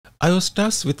I was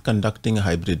tasked with conducting a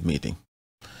hybrid meeting.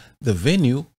 The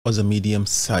venue was a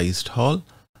medium-sized hall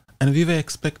and we were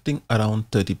expecting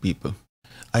around 30 people.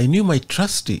 I knew my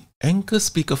trusty Anchor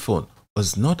speakerphone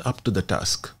was not up to the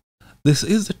task. This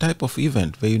is the type of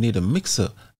event where you need a mixer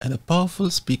and a powerful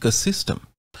speaker system.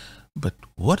 But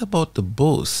what about the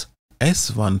BOSE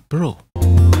S1 Pro?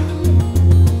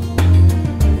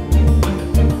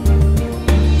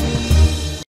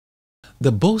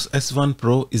 The BOSE S1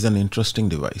 Pro is an interesting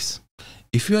device.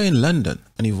 If you are in London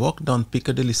and you walk down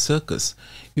Piccadilly Circus,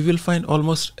 you will find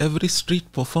almost every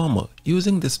street performer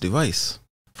using this device.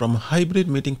 From a hybrid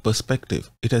meeting perspective,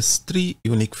 it has three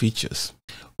unique features.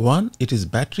 One, it is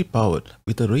battery powered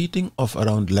with a rating of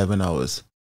around 11 hours.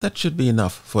 That should be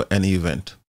enough for any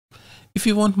event. If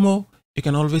you want more, you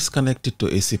can always connect it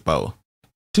to AC power.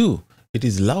 Two, it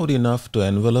is loud enough to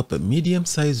envelop a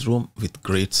medium-sized room with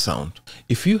great sound.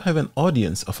 If you have an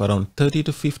audience of around 30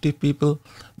 to 50 people,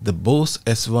 the BOSE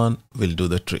S1 will do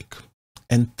the trick.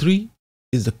 And three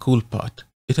is the cool part.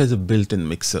 It has a built-in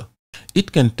mixer.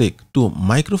 It can take two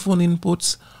microphone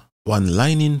inputs, one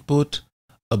line input,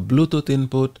 a Bluetooth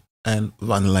input, and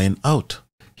one line out.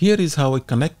 Here is how I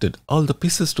connected all the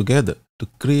pieces together to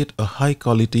create a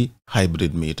high-quality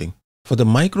hybrid meeting. For the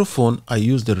microphone, I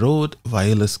use the Rode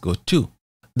Wireless Go 2.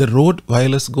 The Rode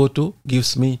Wireless Go 2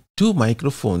 gives me two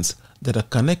microphones that are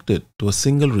connected to a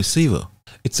single receiver.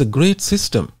 It's a great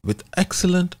system with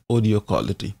excellent audio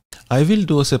quality. I will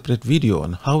do a separate video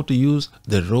on how to use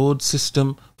the Rode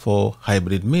system for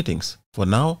hybrid meetings. For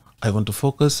now, I want to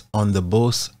focus on the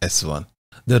BOSE S1.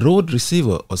 The Rode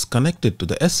receiver was connected to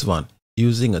the S1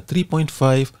 using a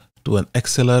 3.5 to an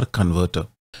XLR converter.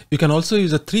 You can also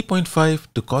use a 3.5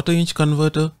 to quarter-inch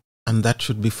converter, and that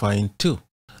should be fine too.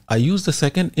 I use the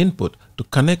second input to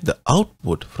connect the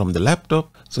output from the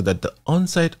laptop so that the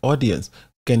on-site audience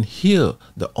can hear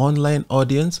the online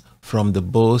audience from the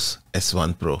BOSE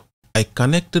S1 Pro. I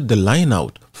connected the line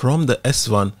out from the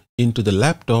S1 into the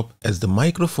laptop as the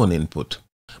microphone input.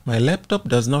 My laptop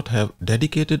does not have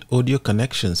dedicated audio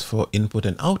connections for input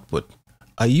and output.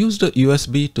 I used a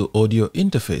USB to audio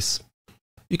interface.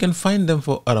 You can find them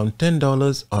for around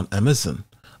 $10 on Amazon.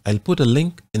 I'll put a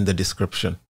link in the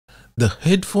description. The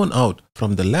headphone out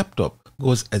from the laptop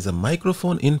goes as a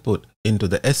microphone input into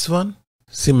the S1.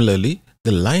 Similarly,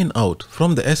 the line out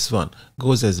from the S1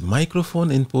 goes as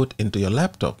microphone input into your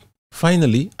laptop.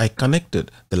 Finally, I connected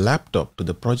the laptop to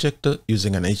the projector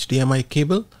using an HDMI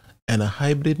cable, and a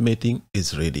hybrid meeting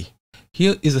is ready.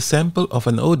 Here is a sample of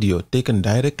an audio taken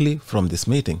directly from this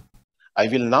meeting. I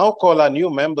will now call our new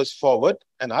members forward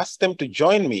and ask them to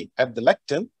join me at the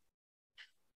lectern.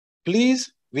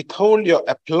 Please withhold your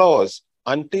applause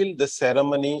until the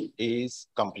ceremony is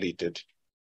completed.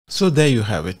 So there you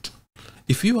have it.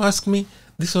 If you ask me,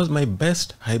 this was my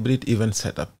best hybrid event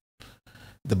setup.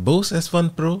 The BOSE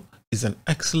S1 Pro is an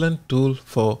excellent tool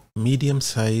for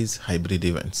medium-size hybrid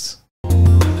events.